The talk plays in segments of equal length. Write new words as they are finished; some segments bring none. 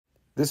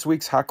This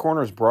week's Hot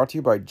Corner is brought to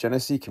you by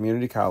Genesee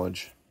Community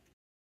College.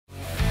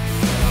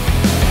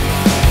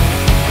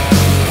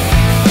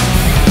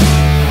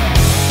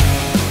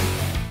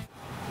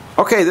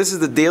 Okay, this is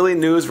the daily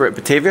news. We're at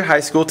Batavia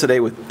High School today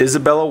with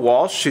Isabella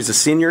Walsh. She's a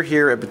senior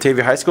here at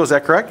Batavia High School. Is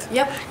that correct?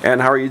 Yep.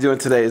 And how are you doing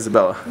today,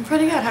 Isabella? I'm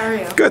pretty good. How are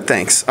you? Good,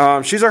 thanks.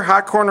 She's our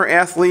Hot Corner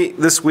athlete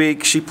this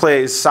week. She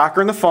plays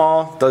soccer in the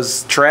fall,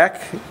 does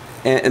track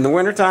in the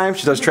wintertime,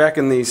 she does track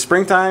in the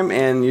springtime,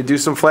 and you do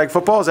some flag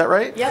football. Is that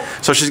right? Yep.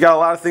 So she's got a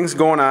lot of things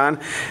going on,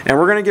 and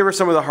we're going to give her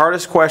some of the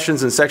hardest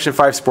questions in Section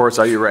 5 sports.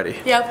 Are you ready?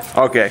 Yep.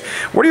 Okay.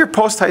 What are your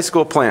post-high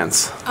school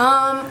plans?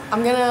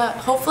 I'm going to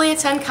hopefully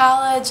attend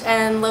college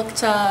and look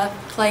to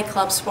play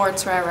club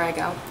sports wherever I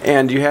go.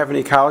 And do you have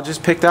any colleges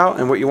picked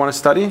out and what you want to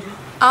study?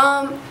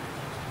 I'm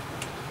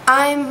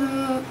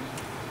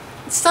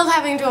still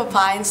having to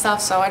apply and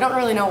stuff, so I don't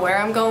really know where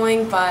I'm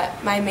going,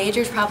 but my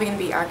major is probably going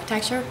to be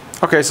architecture.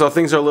 Okay, so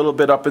things are a little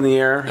bit up in the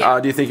air. Yeah.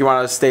 Do you think you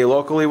want to stay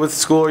locally with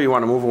school, or you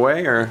want to move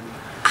away, or?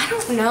 I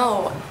don't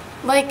know.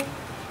 Like,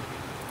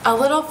 a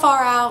little far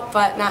out,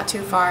 but not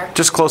too far.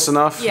 Just close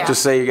enough? Yeah.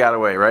 Just say you got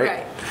away,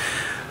 right?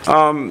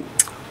 Right.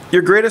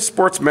 Your greatest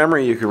sports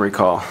memory you can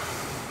recall?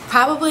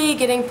 Probably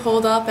getting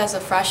pulled up as a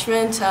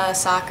freshman to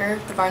soccer,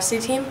 the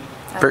varsity team.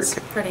 That's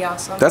pretty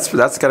awesome.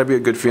 That's got to be a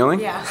good feeling.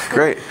 Yeah.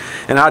 Great.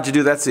 And how'd you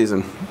do that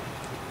season?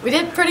 We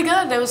did pretty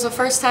good. It was the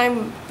first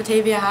time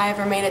Batavia High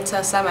ever made it to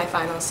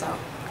semifinals, so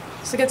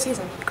it's a good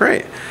season.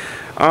 Great.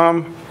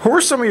 Who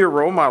were some of your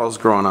role models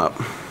growing up?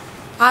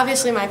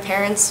 Obviously my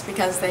parents,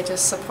 because they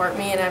just support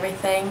me and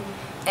everything,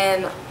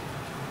 and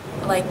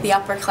like the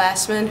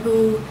upperclassmen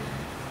who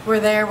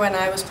were there when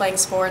I was playing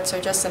sports or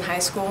just in high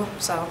school,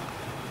 so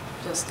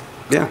just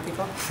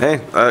people. Hey,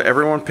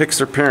 everyone picks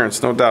their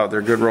parents, no doubt.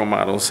 They're good role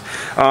models.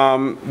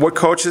 What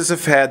coaches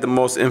have had the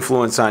most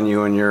influence on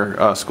you in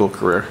your school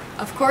career?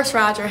 Of course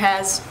Roger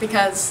has,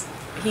 because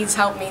he's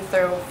helped me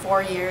through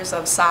 4 years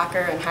of soccer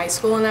and high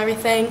school and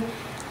everything.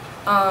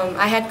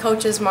 I had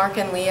coaches Mark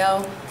and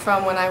Leo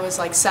from when I was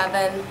like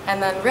 7,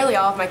 and then really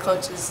all of my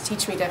coaches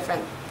teach me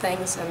different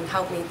things and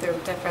help me through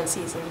different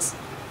seasons.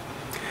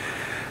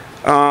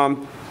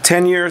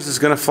 10 years is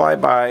going to fly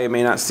by. It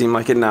may not seem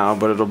like it now,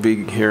 but it'll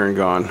be here and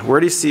gone. Where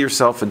do you see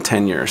yourself in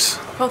 10 years?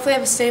 Hopefully I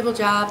have a stable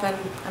job and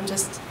I'm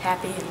just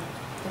happy and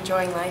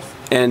enjoying life.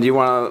 And do you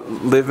want to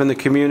live in the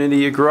community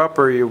you grew up,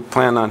 or you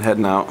plan on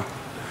heading out?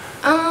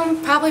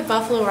 Probably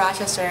Buffalo,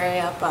 Rochester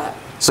area, but...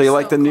 So you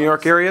like the New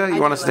York area? You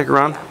want to stick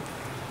around?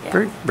 Yeah.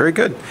 Very, very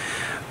good.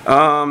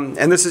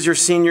 And this is your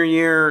senior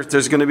year.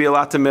 There's going to be a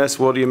lot to miss.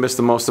 What do you miss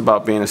the most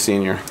about being a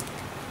senior?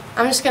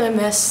 I'm just going to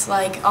miss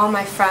like all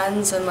my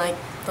friends and like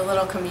the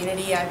little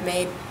community I've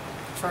made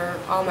for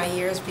all my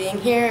years being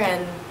here,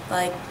 and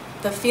like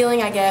the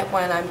feeling I get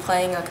when I'm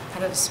playing a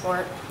competitive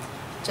sport.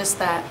 Just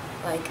that,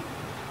 like,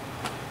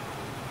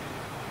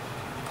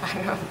 I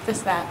don't know,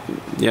 just that.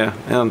 Yeah,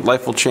 and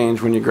life will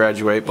change when you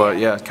graduate, but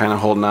yeah, kind of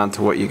holding on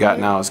to what you got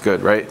now is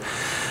good, right?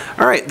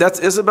 All right,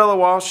 that's Isabella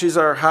Walsh. She's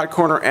our Hot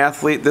Corner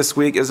athlete this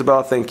week.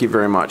 Isabella, thank you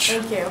very much.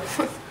 Thank you.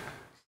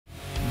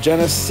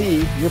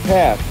 Genesee, your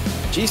path.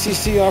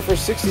 GCC offers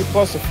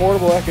 60-plus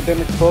affordable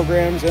academic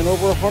programs and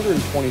over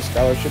 120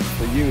 scholarships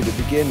for you to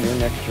begin your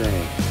next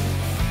journey.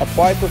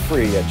 Apply for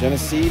free at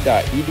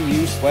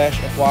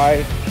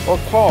genesee.edu/apply or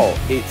call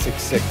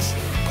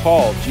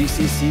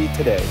 866-CALL-GCC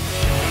today.